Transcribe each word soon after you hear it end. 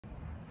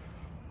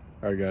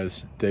All right,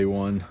 guys, day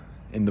one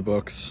in the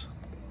books,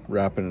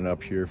 wrapping it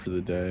up here for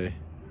the day.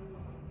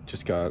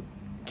 Just got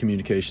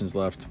communications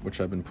left,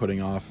 which I've been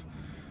putting off.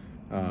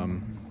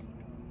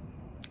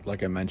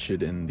 Like I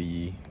mentioned in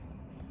the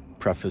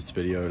preface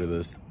video to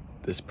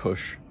this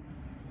push.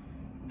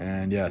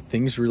 And yeah,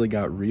 things really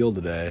got real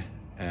today,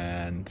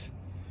 and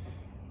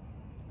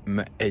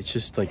it's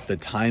just like the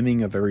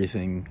timing of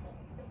everything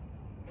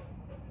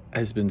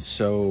has been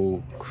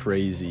so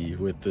crazy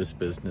with this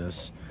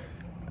business,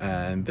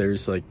 and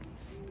there's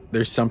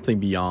something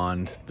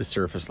beyond the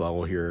surface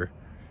level here.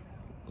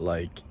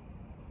 Like,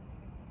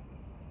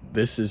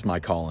 this is my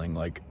calling.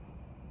 Like,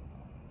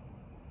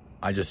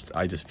 I just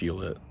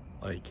feel it.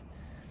 Like,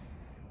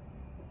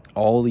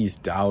 all these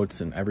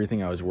doubts and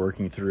everything I was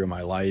working through in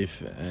my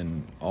life,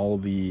 and all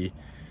the,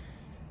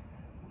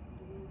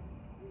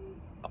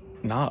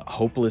 not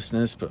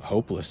hopelessness, but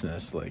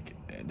hopelessness, like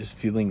just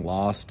feeling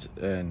lost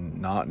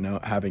and not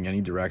having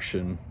any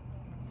direction,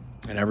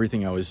 and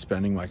everything I was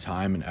spending my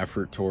time and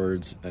effort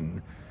towards,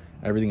 and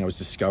everything I was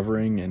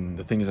discovering, and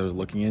the things I was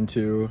looking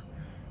into,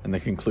 and the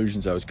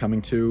conclusions I was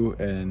coming to,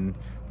 and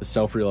the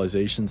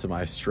self-realizations of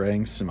my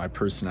strengths and my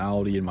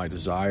personality and my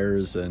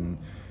desires, and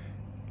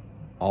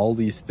all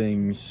these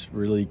things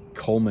really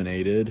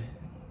culminated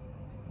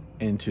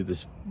into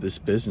this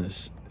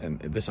business. And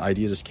this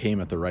idea just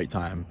came at the right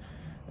time,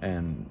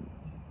 and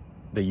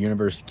the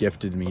universe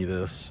gifted me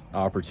this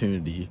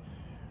opportunity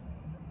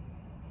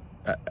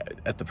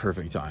at the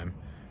perfect time.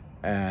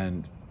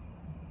 And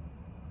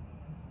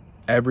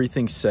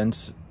everything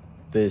since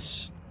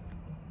this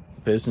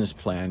business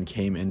plan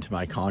came into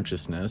my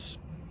consciousness,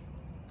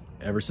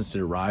 ever since it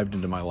arrived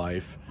into my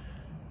life,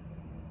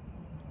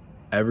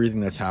 everything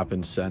that's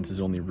happened since has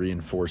only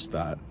reinforced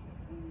that.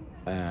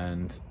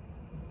 And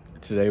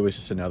today was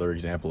just another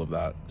example of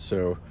that.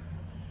 So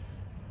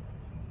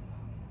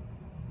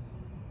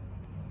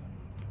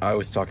I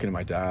was talking to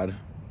my dad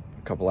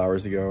a couple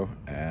hours ago,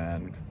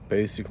 and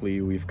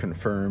basically we've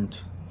confirmed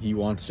he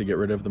wants to get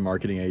rid of the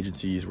marketing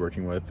agency he's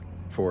working with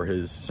for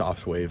his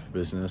Softwave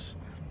business.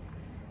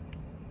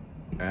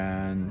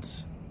 And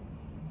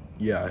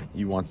yeah,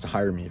 he wants to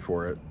hire me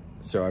for it.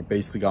 So I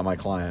basically got my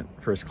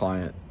first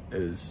client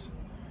is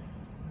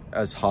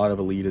as hot of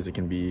a lead as it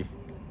can be.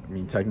 I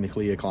mean,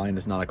 technically a client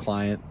is not a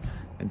client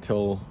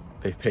until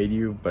they've paid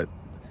you, but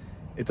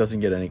it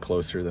doesn't get any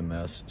closer than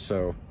this.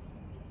 So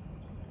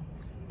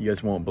you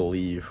guys won't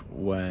believe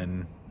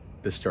when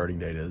the starting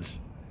date is.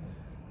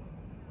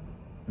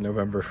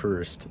 November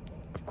 1st,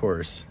 of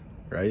course,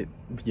 right?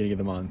 Beginning of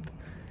the month.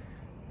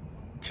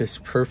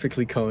 Just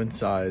perfectly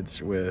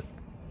coincides with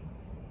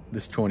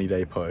this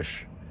 20-day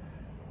push.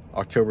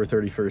 October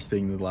 31st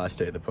being the last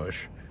day of the push.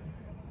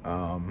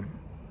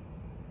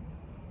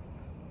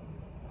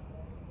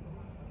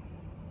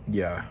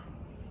 Yeah.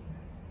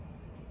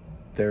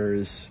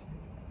 There's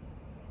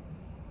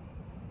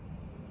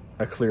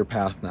a clear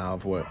path now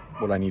of what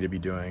I need to be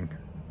doing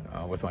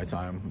with my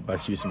time.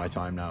 Best use of my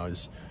time now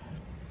is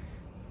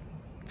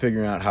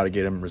figuring out how to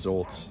get him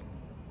results,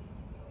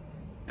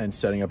 and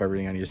setting up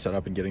everything I need to set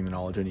up, and getting the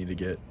knowledge I need to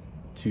get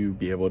to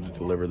be able to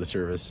deliver the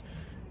service.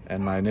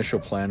 And my initial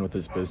plan with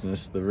this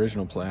business, the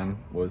original plan,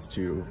 was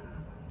to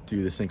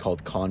do this thing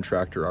called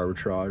contractor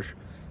arbitrage,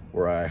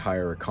 where I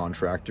hire a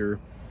contractor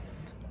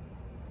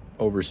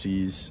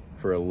overseas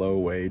for a low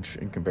wage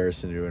in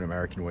comparison to an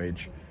American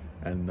wage,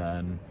 and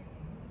then,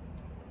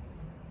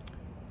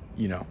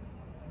 you know,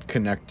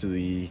 connect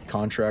the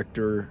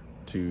contractor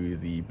to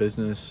the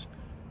business.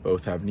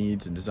 Both have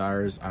needs and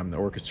desires. I'm the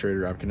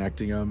orchestrator, I'm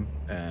connecting them,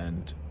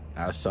 and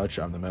as such,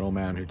 I'm the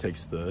middleman who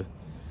takes the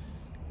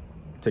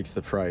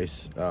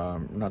price,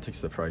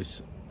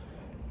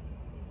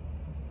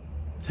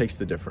 takes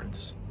the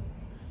difference.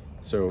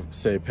 So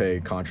say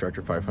pay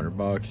contractor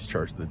 $500,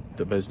 charge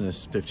the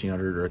business $1,500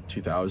 or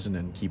 $2,000,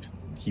 and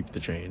keep the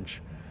change.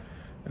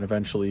 And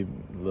eventually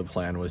the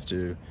plan was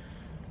to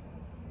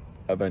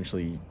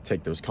eventually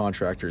take those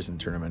contractors and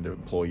turn them into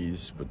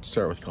employees, but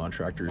start with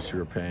contractors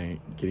who are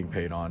getting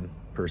paid on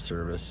per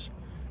service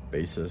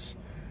basis.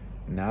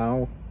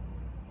 Now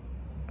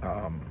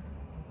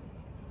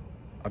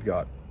I've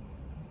got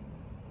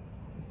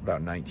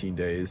about 19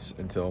 days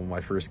until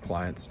my first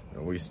clients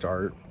we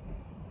start.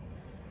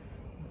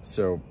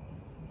 So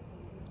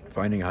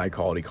finding a high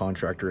quality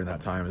contractor in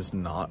that time is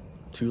not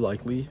too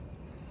likely.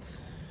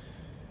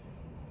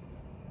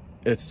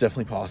 It's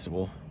definitely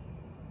possible,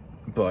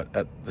 but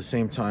at the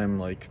same time,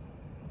 like,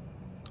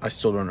 I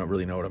still don't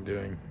really know what I'm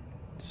doing.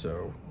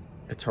 So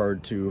it's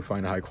hard to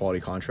find a high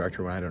quality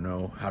contractor when I don't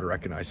know how to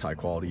recognize high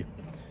quality.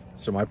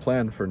 So my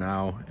plan for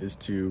now is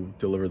to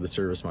deliver the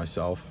service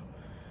myself,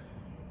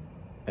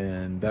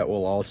 and that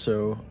will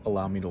also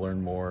allow me to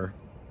learn more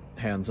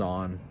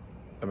hands-on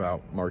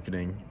about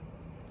marketing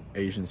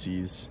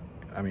agencies.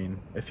 I mean,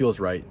 it feels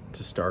right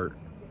to start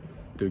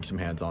doing some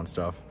hands-on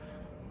stuff.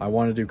 I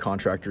want to do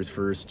contractors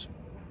first,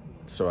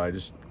 so I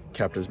just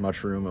kept as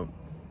much room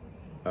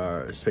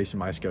of space in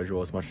my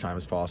schedule, as much time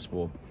as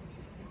possible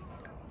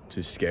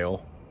to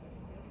scale.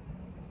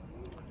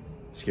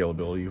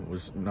 Scalability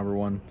was number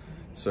one.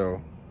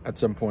 So at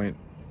some point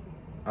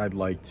I'd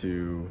like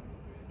to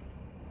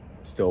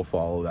still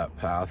follow that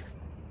path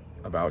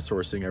of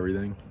outsourcing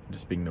everything,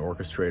 just being the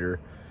orchestrator,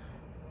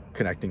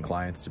 connecting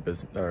clients to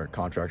business or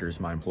contractors,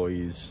 my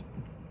employees,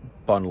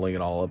 bundling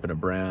it all up in a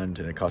brand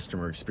and a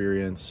customer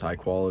experience, high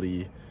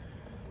quality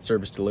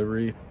service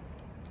delivery,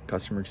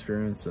 customer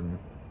experience. And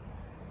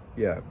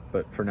yeah,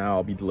 but for now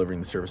I'll be delivering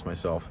the service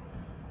myself.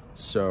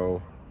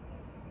 So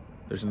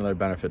there's another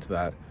benefit to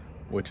that,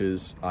 which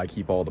is I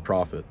keep all the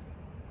profit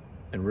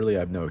and really I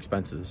have no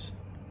expenses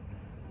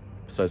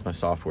besides my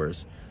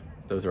softwares.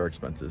 Those are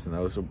expenses, and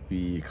those will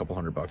be a couple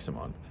 $100 a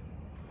month.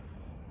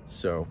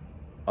 So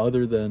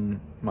other than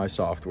my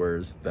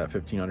softwares, that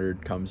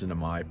 $1,500 comes into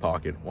my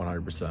pocket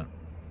 100%,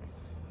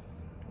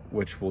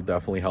 which will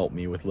definitely help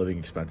me with living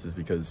expenses,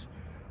 because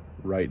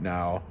right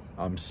now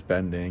I'm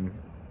spending,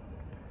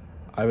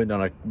 I haven't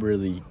done a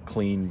really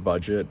clean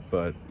budget,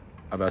 but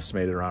I've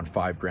estimated around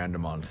 $5,000 a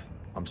month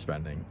I'm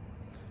spending.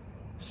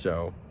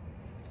 So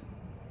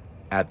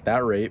at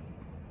that rate,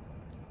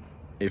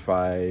 if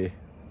I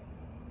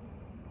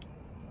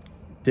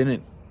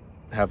didn't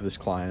have this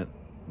client,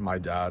 my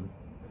dad,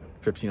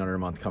 $1,500 a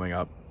month coming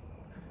up,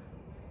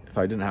 if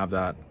I didn't have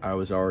that, I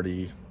was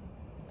already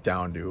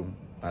down to,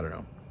 I don't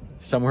know,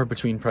 somewhere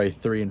between probably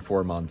 3 and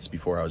 4 months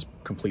before I was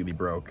completely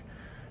broke.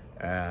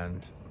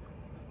 And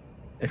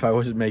if I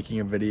wasn't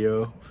making a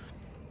video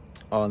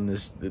on the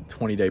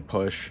 20-day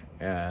push,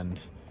 and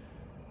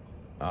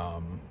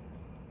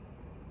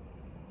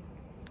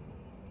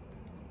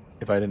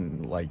if I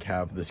didn't like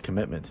have this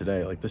commitment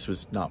today, like this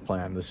was not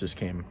planned, this just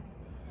came,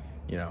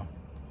 you know,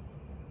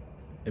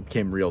 it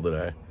became real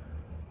today.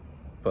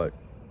 But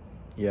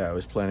yeah, I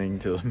was planning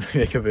to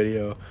make a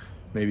video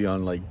maybe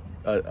on like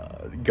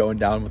going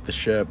down with the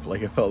ship.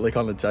 Like it felt like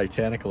on the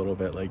Titanic a little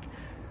bit, like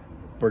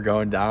we're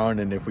going down,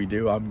 and if we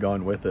do, I'm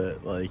going with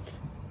it. Like,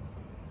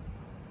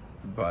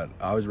 but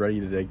I was ready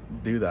to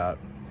do that.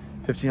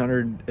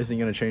 1,500 isn't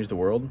going to change the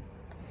world.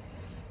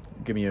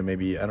 Give me a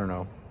maybe, I don't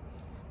know,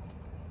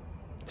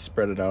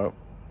 spread it out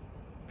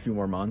a few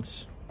more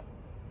months.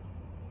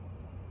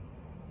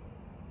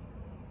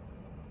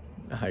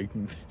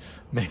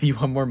 Maybe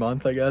 1 more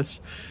month, I guess.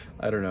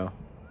 I don't know,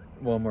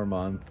 1 more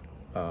month.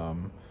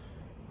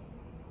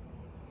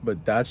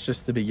 But that's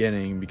just the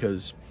beginning,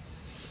 because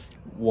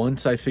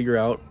once I figure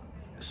out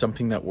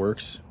something that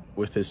works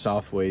with his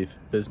Softwave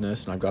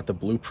business, and I've got the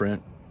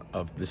blueprint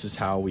of this is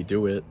how we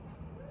do it,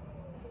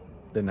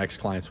 the next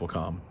clients will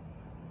come.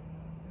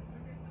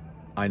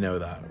 I know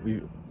that.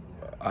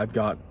 I've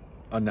got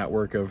a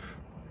network of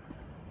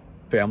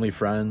family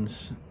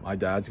friends. My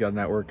dad's got a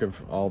network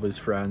of all of his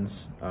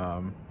friends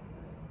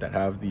that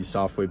have these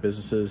Softwave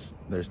businesses.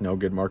 There's no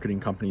good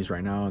marketing companies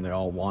right now, and they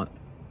all want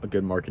a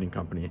good marketing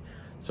company.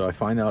 So I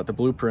find out the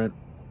blueprint,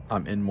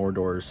 I'm in more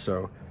doors.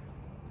 So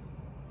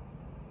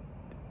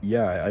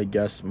yeah, I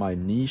guess my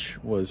niche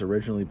was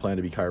originally planned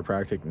to be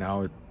chiropractic.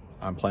 Now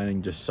I'm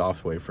planning just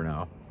Softwave for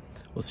now.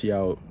 We'll see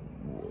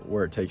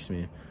where it takes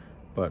me.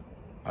 But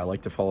I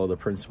like to follow the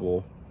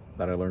principle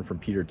that I learned from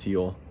Peter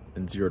Thiel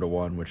in 0 to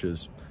 1, which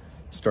is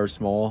start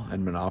small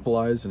and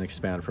monopolize and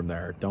expand from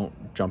there.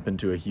 Don't jump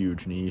into a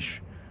huge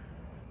niche,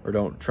 or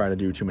don't try to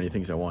do too many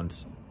things at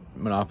once.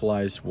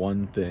 Monopolize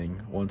one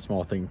thing, one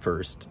small thing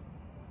first,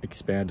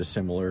 expand to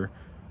similar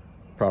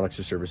products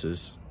or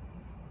services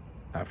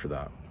after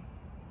that.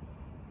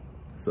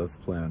 So that's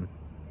the plan.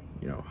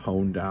 You know,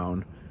 hone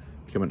down,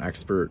 become an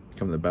expert,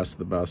 become the best of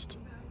the best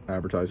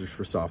advertisers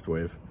for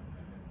Softwave.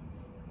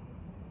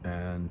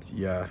 And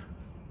yeah,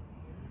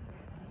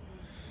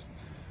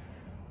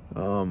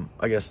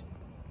 I guess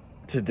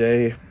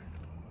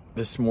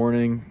this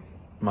morning,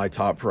 my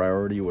top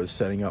priority was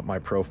setting up my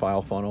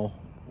profile funnel,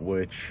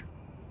 which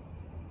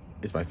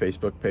is my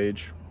Facebook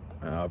page.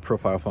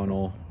 Profile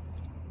funnel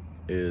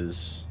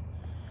is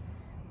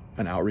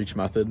an outreach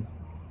method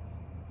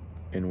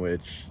in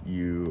which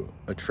you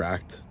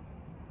attract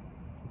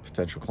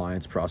potential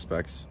clients,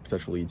 prospects,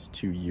 potential leads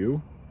to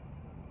you,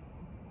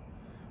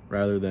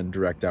 rather than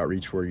direct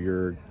outreach where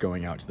you're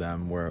going out to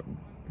them, where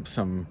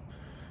some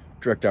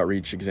direct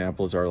outreach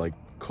examples are like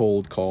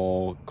cold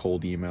call,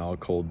 cold email,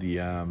 cold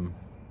DM,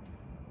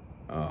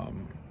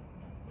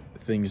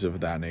 things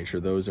of that nature.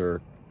 Those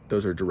are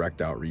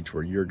direct outreach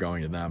where you're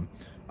going to them.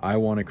 I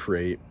want to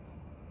create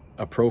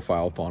a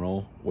profile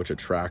funnel which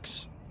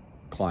attracts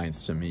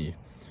clients to me,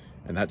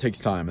 and that takes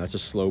time. That's a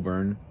slow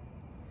burn,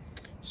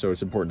 so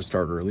it's important to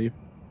start early.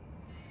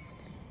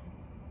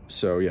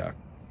 So yeah,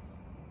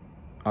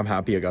 I'm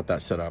happy I got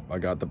that set up. I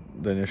got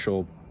the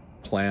initial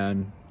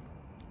plan.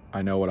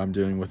 I know what I'm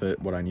doing with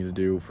it, what I need to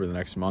do for the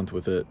next month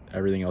with it.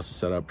 Everything else is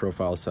set up,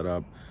 profile is set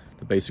up,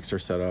 the basics are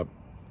set up,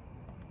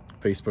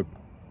 Facebook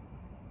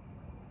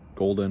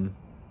golden,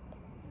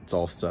 it's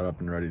all set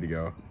up and ready to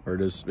go. Or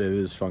it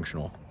is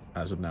functional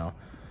as of now.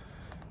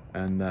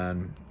 And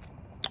then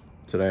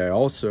today I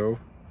also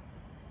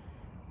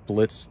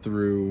blitzed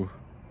through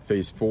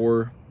phase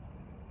 4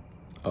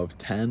 of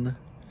 10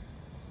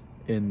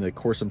 in the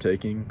course I'm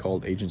taking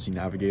called Agency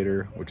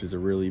Navigator, which is a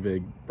really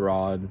big,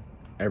 broad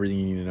everything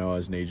you need to know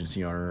as an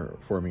agency owner,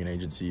 forming an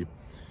agency.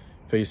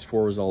 Phase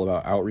 4 was all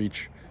about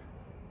outreach,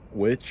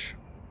 which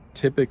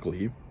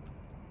typically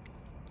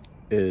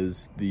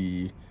is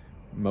the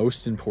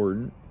most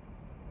important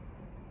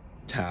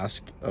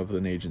task of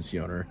an agency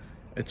owner.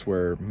 It's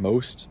where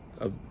most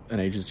of an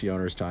agency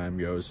owner's time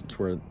goes. It's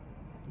where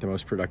the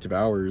most productive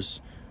hours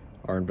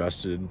are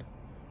invested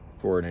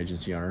for an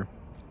agency owner.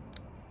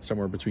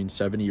 Somewhere between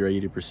 70 or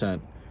 80%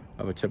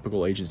 of a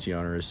typical agency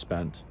owner is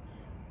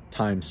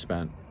time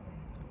spent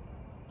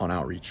on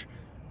outreach.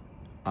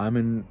 I'm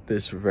in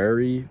this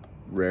very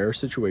rare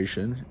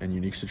situation and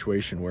unique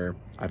situation where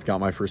I've got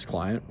my first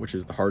client, which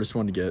is the hardest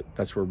one to get.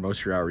 That's where most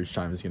of your outreach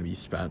time is going to be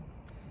spent,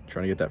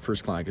 trying to get that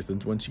first client, because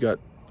then once you got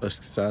a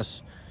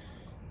success,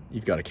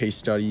 you've got a case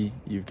study,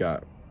 you've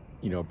got,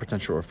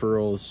 potential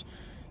referrals,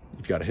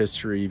 you've got a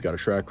history, you've got a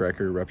track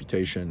record,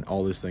 reputation.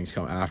 All these things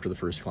come after the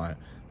first client.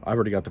 I've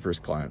already got the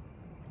first client.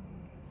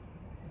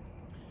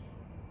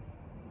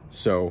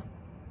 So,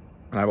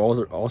 and I've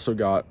also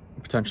got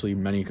potentially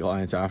many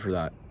clients after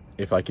that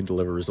if I can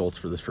deliver results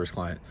for this first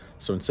client.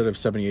 So instead of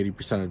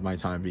 70-80% of my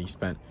time being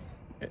spent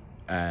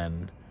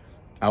on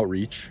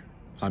outreach,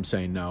 I'm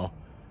saying no,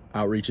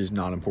 outreach is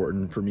not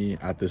important for me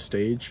at this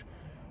stage.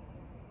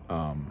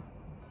 I'm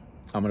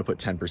gonna put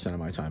 10% of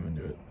my time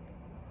into it.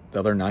 The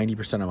other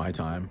 90% of my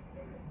time,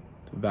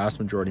 the vast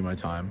majority of my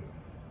time,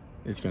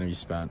 is gonna be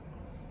spent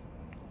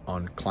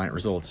on client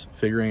results,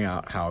 figuring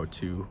out how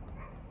to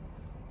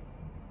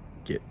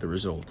get the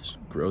results,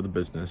 grow the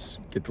business,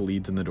 get the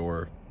leads in the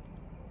door,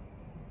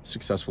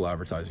 successful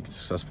advertising,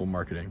 successful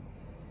marketing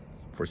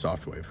for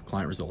Softwave.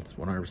 Client results,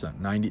 100%,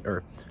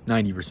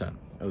 90%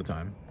 of the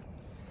time.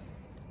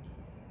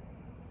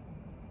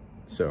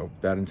 So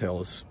that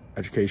entails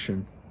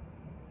education.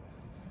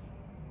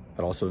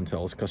 That also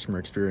entails customer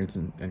experience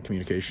and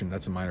communication.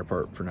 That's a minor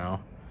part for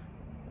now.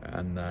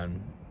 And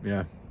then,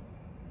 yeah,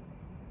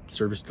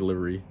 service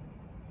delivery,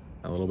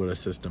 a little bit of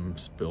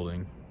systems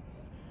building,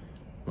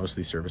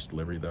 mostly service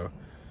delivery though.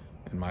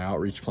 And my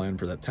outreach plan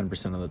for that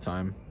 10% of the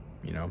time,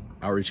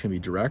 outreach can be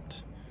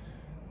direct,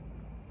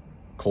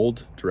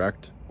 cold,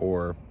 direct,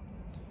 or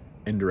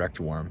indirect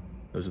warm.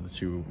 Those are the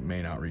two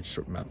main outreach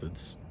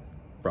methods,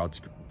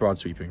 broad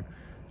sweeping.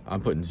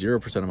 I'm putting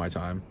 0% of my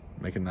time,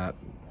 making that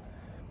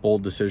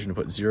bold decision to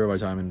put 0% of my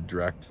time into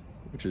direct,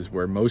 which is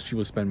where most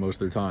people spend most of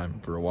their time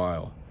for a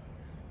while.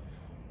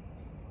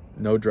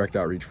 No direct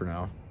outreach for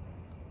now.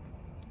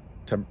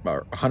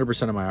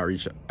 100% of my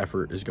outreach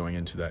effort is going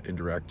into that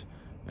indirect,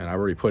 and I've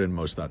already put in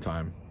most of that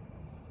time.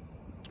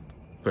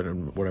 Put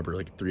in whatever,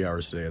 like 3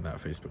 hours a day in that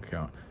Facebook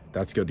account.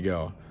 That's good to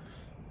go.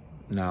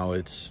 Now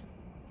it's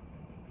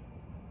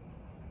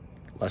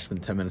less than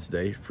 10 minutes a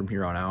day from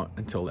here on out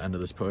until the end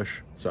of this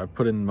push. So I've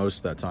put in most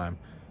of that time.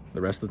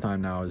 The rest of the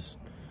time now is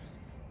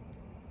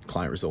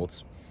client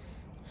results.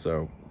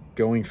 So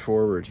going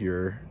forward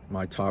here,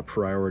 my top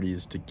priority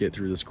is to get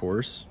through this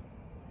course,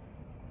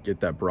 get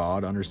that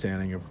broad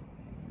understanding of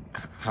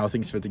how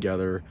things fit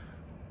together,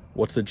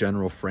 what's the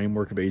general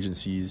framework of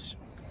agencies,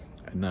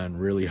 and then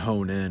really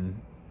hone in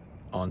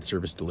on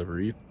service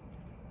delivery,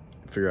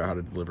 figure out how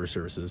to deliver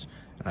services.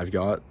 And I've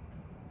got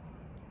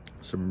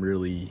some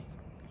really,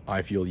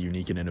 I feel,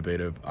 unique and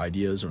innovative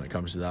ideas when it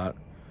comes to that.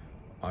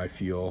 I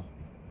feel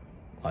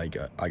like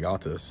I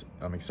got this.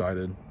 I'm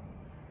excited.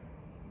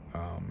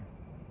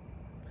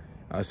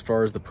 As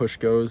far as the push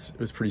goes, it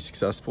was pretty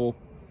successful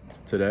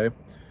today.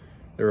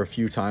 There were a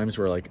few times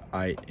where like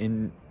I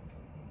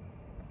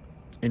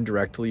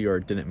indirectly or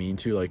didn't mean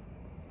to like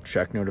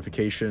check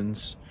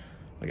notifications,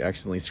 like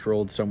accidentally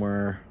scrolled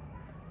somewhere.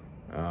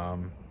 I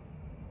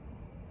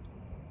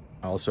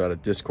also had a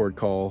Discord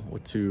call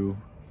with two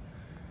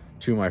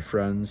of my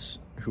friends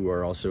who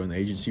are also in the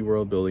agency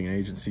world, building an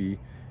agency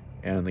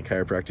and in the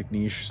chiropractic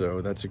niche. So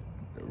that's a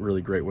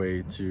really great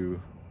way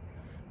to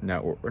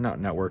network, or not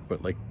network,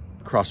 but like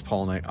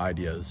cross-pollinate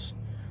ideas.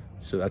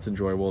 So that's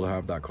enjoyable to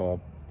have that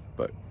call.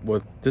 But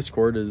with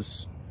Discord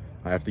is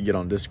I have to get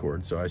on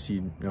Discord, so I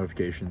see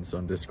notifications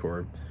on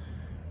Discord.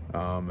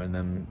 And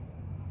then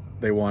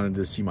they wanted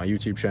to see my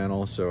YouTube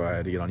channel, so I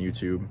had to get on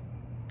YouTube.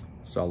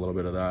 Saw a little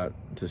bit of that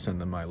to send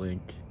them my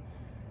link.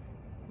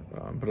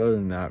 But other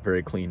than that,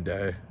 very clean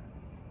day.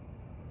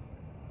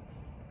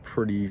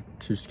 Pretty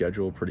to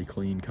schedule, pretty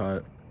clean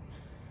cut.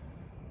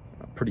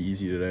 Pretty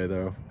easy today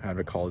though. Had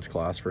a college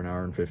class for 1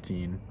 hour and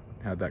 15.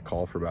 Had that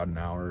call for about an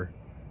hour.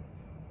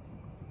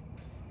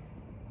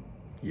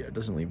 Yeah, it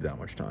doesn't leave that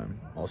much time.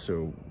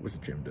 Also was a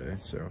gym day,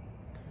 so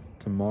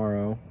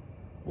tomorrow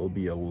will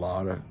be a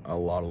lot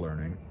of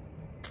learning.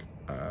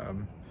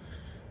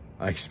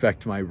 I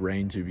expect my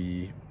brain to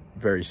be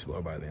very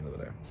slow by the end of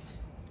the day,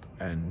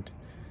 and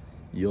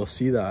you'll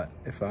see that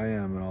if I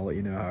am, and I'll let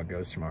you know how it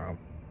goes tomorrow.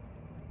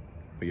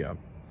 But yeah,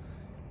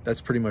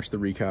 that's pretty much the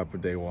recap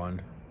of day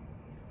one.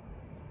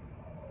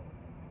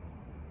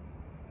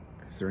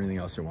 Is there anything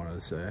else I wanted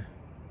to say?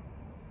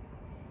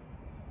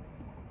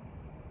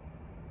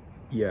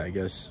 Yeah, I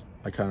guess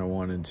I kind of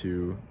wanted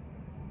to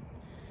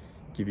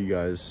give you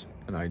guys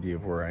an idea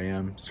of where I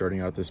am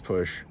starting out this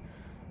push.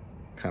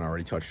 Kind of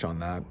already touched on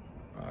that.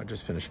 I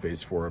just finished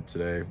phase 4 up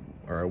today,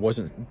 or I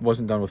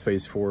wasn't done with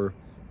phase 4,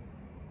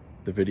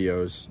 the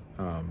videos,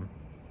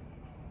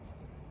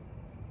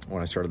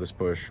 when I started this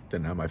push.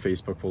 Didn't have my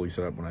Facebook fully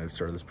set up when I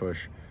started this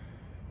push.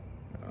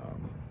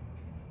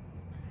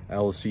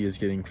 LLC is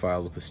getting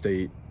filed with the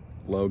state.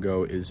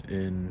 Logo is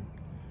in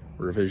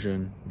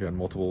revision. We had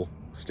multiple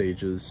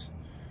stages,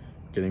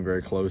 getting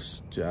very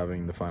close to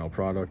having the final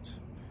product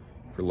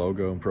for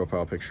logo and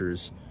profile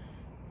pictures.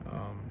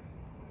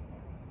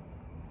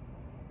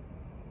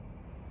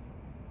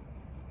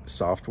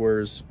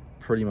 Softwares,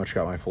 pretty much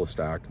got my full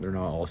stack. They're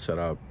not all set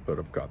up, but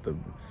I've got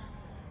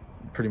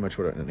pretty much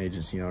what an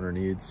agency owner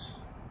needs.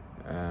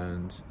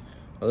 And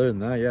other than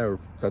that, yeah,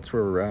 that's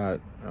where we're at.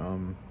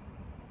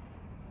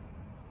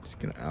 Just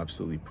gonna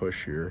absolutely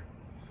push here,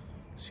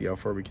 see how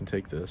far we can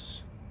take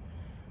this.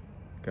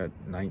 Got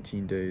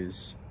 19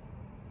 days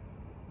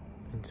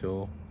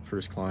until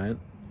first client,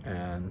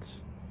 and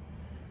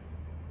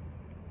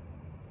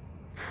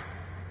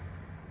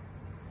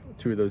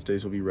 2 of those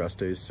days will be rest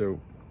days, so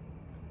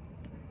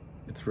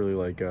it's really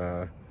like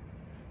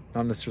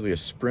not necessarily a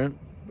sprint,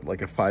 but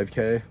like a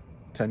 5K,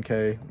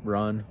 10K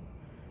run,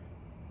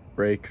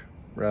 break,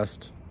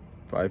 rest,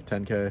 5,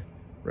 10K,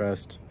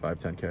 rest, 5,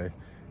 10K.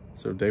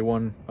 So day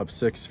 1 up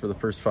 6 for the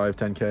first 5,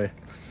 10K.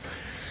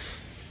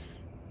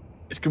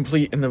 It's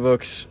complete in the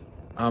books.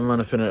 I'm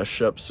gonna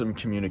finish up some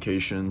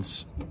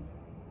communications,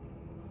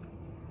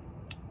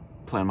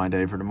 plan my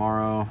day for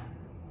tomorrow,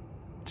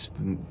 just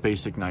the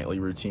basic nightly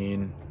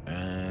routine,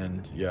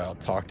 and yeah, I'll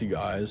talk to you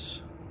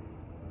guys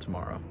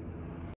tomorrow.